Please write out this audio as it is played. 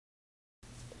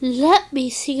Let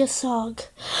me sing a song.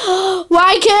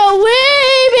 Why can't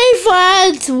we be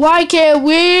friends? Why can't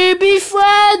we be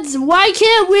friends? Why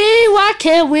can't we? Why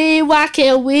can't we? Why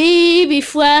can't we be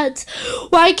friends?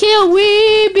 Why can't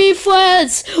we be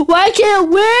friends? Why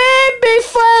can't we be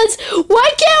friends?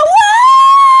 Why can't we?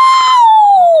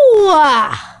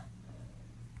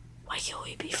 Why can't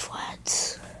we be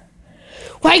friends?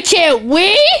 Why can't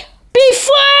we be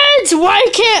friends? Why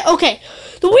can't? Okay.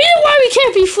 The reason why we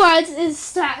can't be friends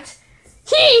is that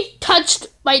he touched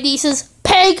my niece's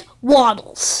peg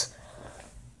waddles.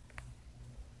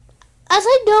 As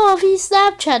I know of, he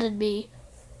Snapchatted me.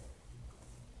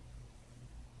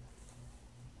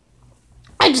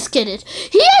 I'm just kidding.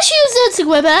 He actually used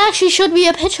Instagram and actually showed me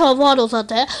a picture of Waddles on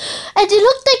there. And it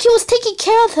looked like he was taking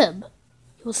care of him.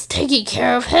 He was taking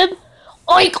care of him?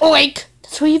 Oink, oink.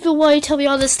 That's what you've been wanting to tell me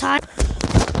all this time.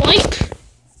 Oink,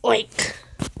 oink.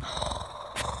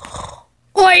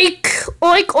 Oink,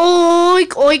 oink,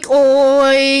 oink, oink,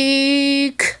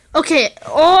 oink. Okay,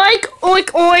 oink,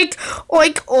 oink, oink,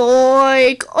 oink,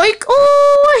 oink, oink,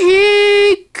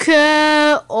 oink,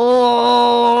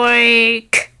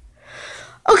 oink.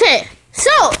 Okay,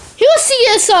 so he was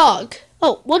singing a song.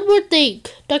 Oh, one more thing,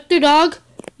 Dr. Dog.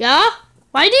 Yeah?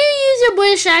 Why do you use your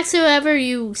British accent whenever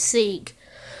you sing?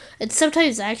 And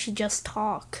sometimes I actually just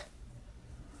talk.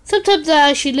 Sometimes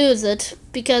I actually lose it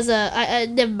because I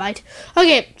never mind.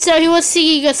 Okay, so he was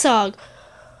singing a song.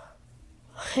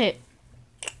 Okay,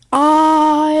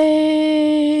 I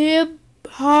am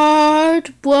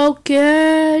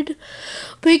heartbroken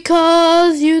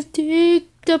because you think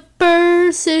the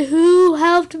person who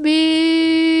helped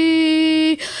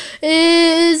me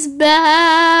is bad.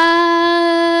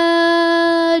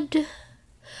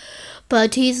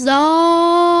 But he's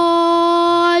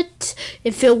not.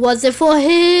 If it wasn't for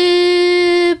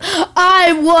him,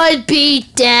 I would be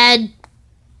dead.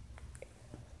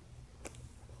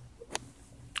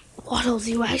 Waddles,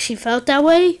 you actually felt that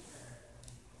way?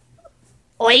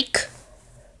 Oink.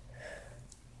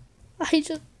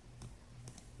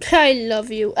 I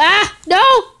love you. Ah, no,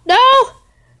 no.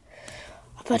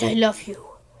 But I love you.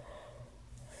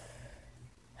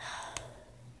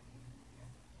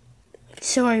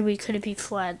 Sorry we couldn't be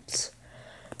friends.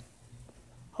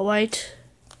 Alright.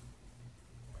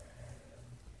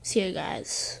 See you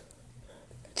guys.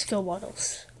 Let's go,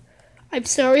 Waddles. I'm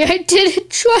sorry I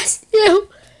didn't trust you.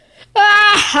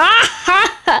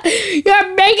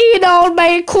 You're making an old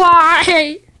man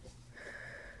cry.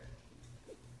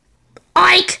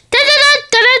 Oink.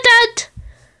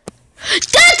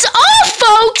 That's all,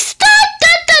 folks.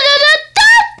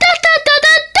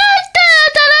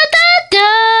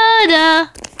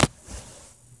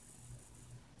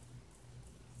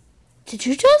 Did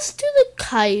you just do the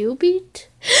Caillou beat?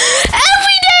 Every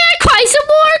day I cry some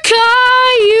more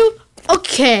Caillou.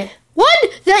 Okay, one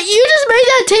that you just made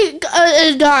that take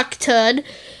a dark turn.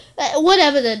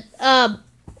 Whatever then. Every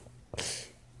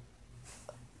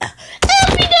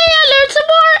day I learn some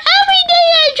more. Every day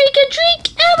I drink a drink.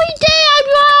 Every day I'm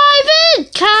driving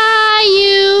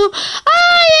Caillou.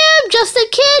 I am just a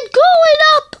kid growing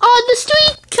up on the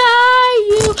street.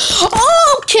 Caillou.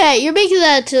 Okay, you're making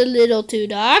that a little too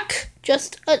dark.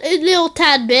 Just a little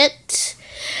tad bit.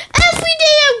 Every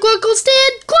day I'm Grunkle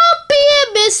grumpy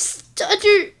and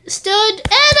misunderstood,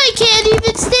 and I can't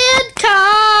even stand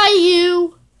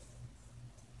Caillou.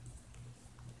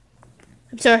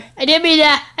 I'm sorry, I didn't mean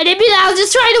that. I was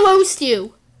just trying to roast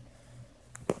you.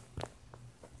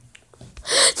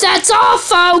 That's all,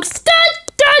 folks. Dun,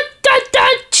 dun, dun,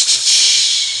 dun.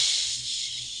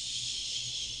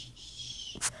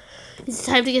 Is it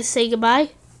time to say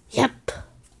goodbye? Yep.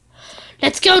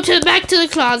 Let's go back to the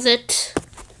closet.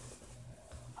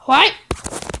 Alright,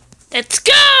 let's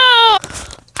go!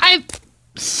 I'm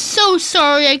so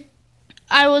sorry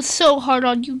I was so hard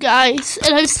on you guys,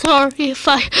 and I'm sorry if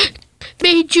I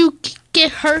made you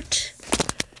get hurt.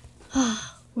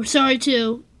 We're sorry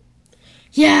too.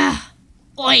 Yeah,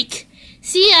 oink.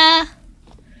 See ya.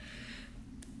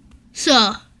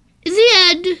 So, in the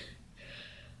end,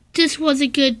 this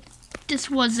wasn't good,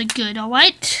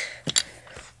 alright?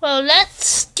 Well,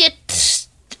 let's get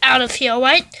out of here,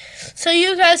 alright? So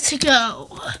you guys to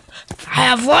go. I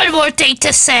have one more thing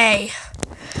to say.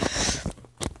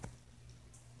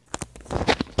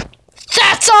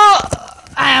 That's all.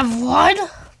 I have one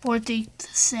more thing to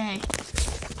say.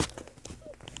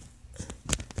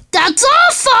 That's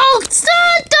all, folks.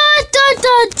 Dun, dun, dun,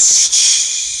 dun.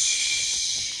 Shh.